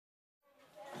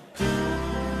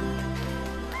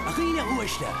Achína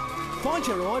uaiste,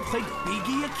 fáintear óid chuig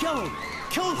bígí a ceol,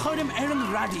 ceol chuirm ar an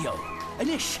radio.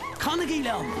 Anis, Conaghy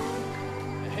Leom.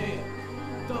 Hey,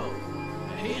 do,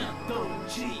 hey, do,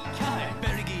 gee, car,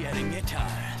 Berigi ar an guitar.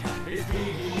 It's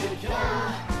bígí a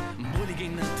ceol,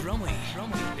 Mulligan na drummy.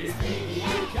 It's bígí a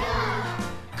ceol,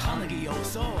 Conaghy o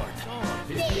sword.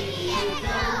 It's bígí a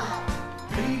ceol,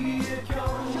 bígí a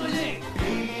ceol, Mullig,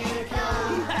 bígí a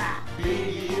ceol,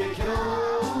 bígí a ceol.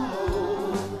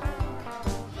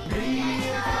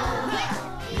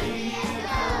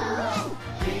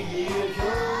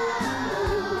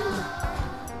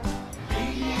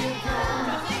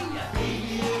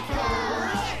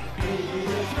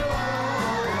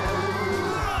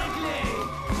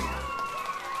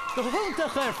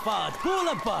 Bhúntach ar fad,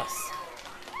 búla bus.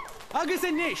 Agus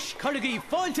inis, Conaghy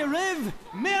fáilte ribh,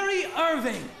 Mary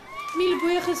Irving. Míle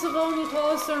buchas a gáí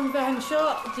tás ar an bhean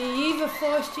seo, de dhéomh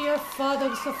fáistí ar fad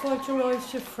agus a fáilte roiimh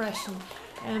se freisin.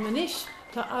 Anis,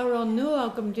 tá árán nua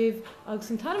agam díobh agus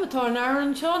an tanimetá an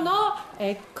áran seo ná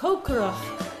ag cócarach.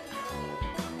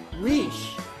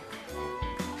 Rís,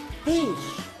 Hís,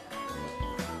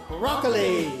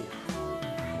 Broccoli.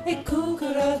 Ag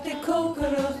cócarach, de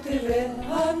red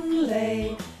an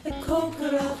lei. Ag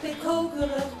cócarach, de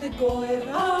goir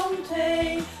an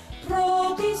té.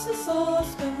 Prodi sa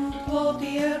sáscan,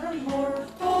 plodi ar an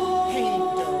mórtó.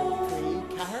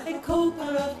 Ag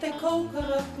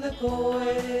cócarach, le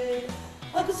goir.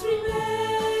 Agus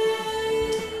remain.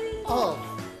 Of,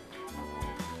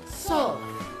 so,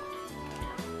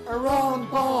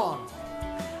 around barn.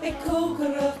 Ag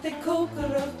cócarach,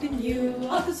 de niu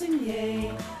agus in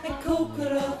é. Ag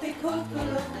cócarach, de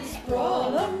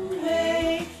spráil an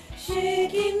mé.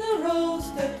 Shaking the rose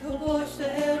that could wash the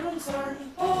hair and sun.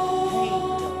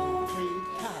 Oh,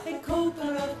 ag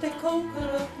cócarach,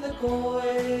 le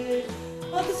goir.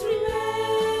 Agus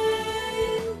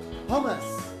remain. Hummus,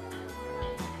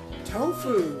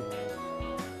 tofu,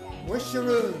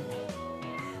 musharoon.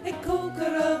 Ag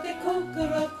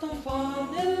cócarach, don fan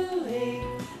ilé.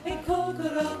 Ag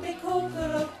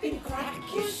cócarach, bin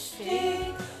crackish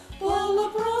steak. Ball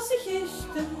of brosy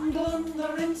hishten,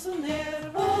 dunder in son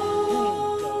air.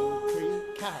 Oh,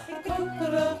 ag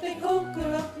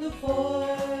cócarach, le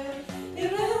foir.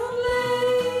 Ir an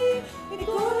lei, ag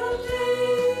gorante,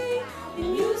 in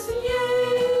use in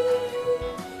yay.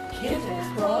 Kid is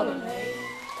brought in lei.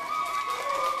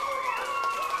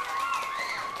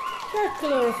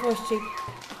 Gertler of Washti,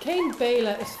 Cain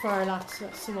Bela is far lax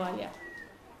Somalia.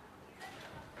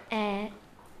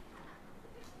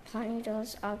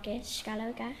 Plandos August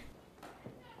Scaloga.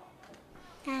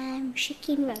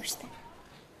 Chicken roaster.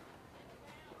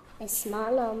 A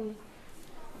small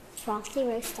frosty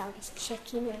roast August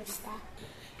chicken roaster.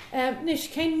 Nish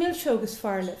Cain Milshogus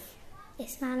Farlif. A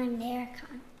small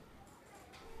American.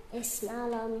 A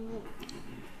small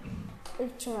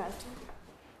Ucharoto.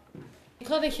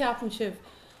 Clod ich happen shiv.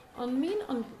 On mean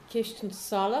on Kishton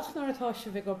Salach nor atá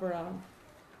shiv go brown.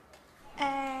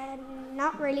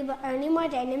 Not really, but only more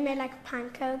than made like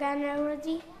panko gan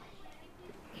already.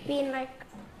 Being like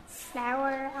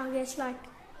flour, I guess like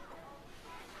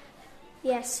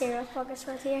syrup, I guess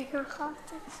what I can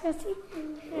hot.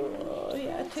 Oh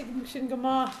yeah, I think shin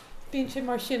gama being shin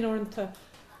mar shin ornta.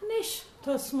 Nish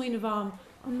to smuin vam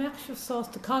on mexture sauce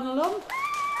to canalum.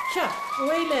 Cha,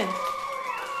 Waylin.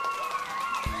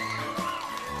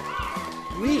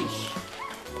 Rís,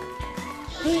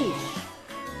 Hís,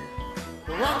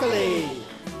 Broccoli.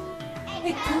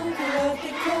 Ag cócarach,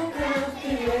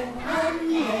 de red an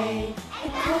lei.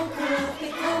 Ag cócarach, de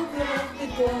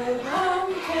goir an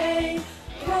té.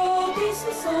 Prodi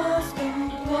sa sáscan,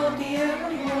 plodi ar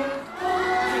an mórtó.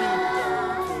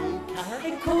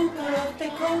 Ag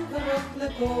cócarach, le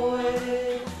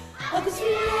goir. Agus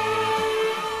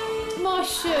remain. Má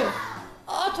sib,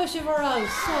 átá sib ar an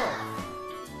so.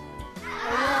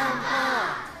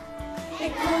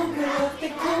 Ag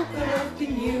cócarach, de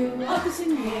niu agus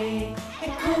in é.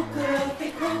 Ag cócarach, de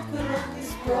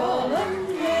spráil an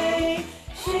mé.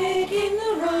 Shaking the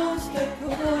rose that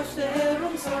could wash the hair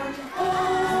and sun. Oh,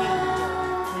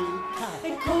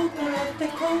 ag cócarach,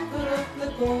 le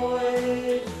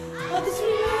goir. Agus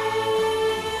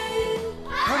remain.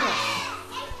 Hummus,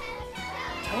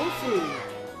 tofu,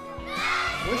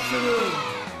 musharoon.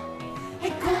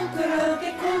 Ag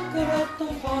cócarach,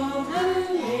 don fan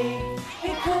ilé.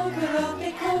 Ag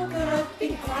cócarach,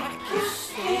 bin crackish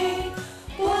steak.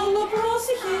 Ball of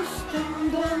brosy hishten,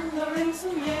 dunder in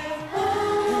son air. Oh,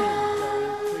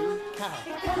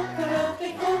 ag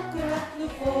cócarach, le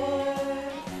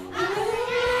foir. Ag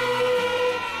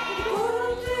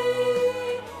gorante,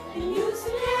 in use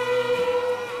in air.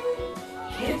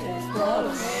 Kid is brought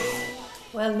away.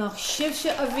 Well, nach sibse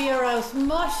a bhíarás,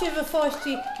 má sibh a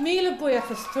fáistí míle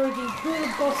buíochas tuairdí búla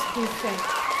bosú sé.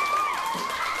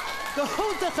 Go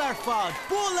húntaach ar fád,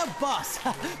 búla bus,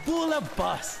 búla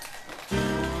bus.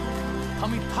 Tá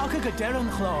mí paca go deir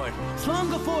an chláir, slán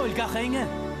go fóil gach inge.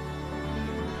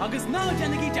 Agus ná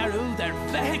dénig í darúd ar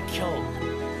bheith ceol.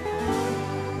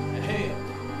 Hé,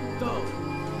 dó,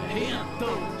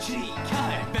 trí,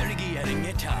 cair, berigi ar an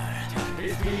gitar.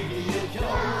 Is bígi a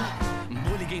ceol.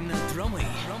 Mulligan na drummy.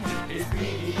 Is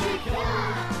bígi a ceol.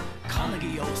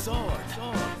 Conaghy ó sword.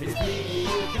 Is bígi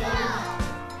a ceol.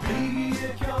 Bígi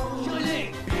a ceol.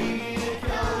 Shully.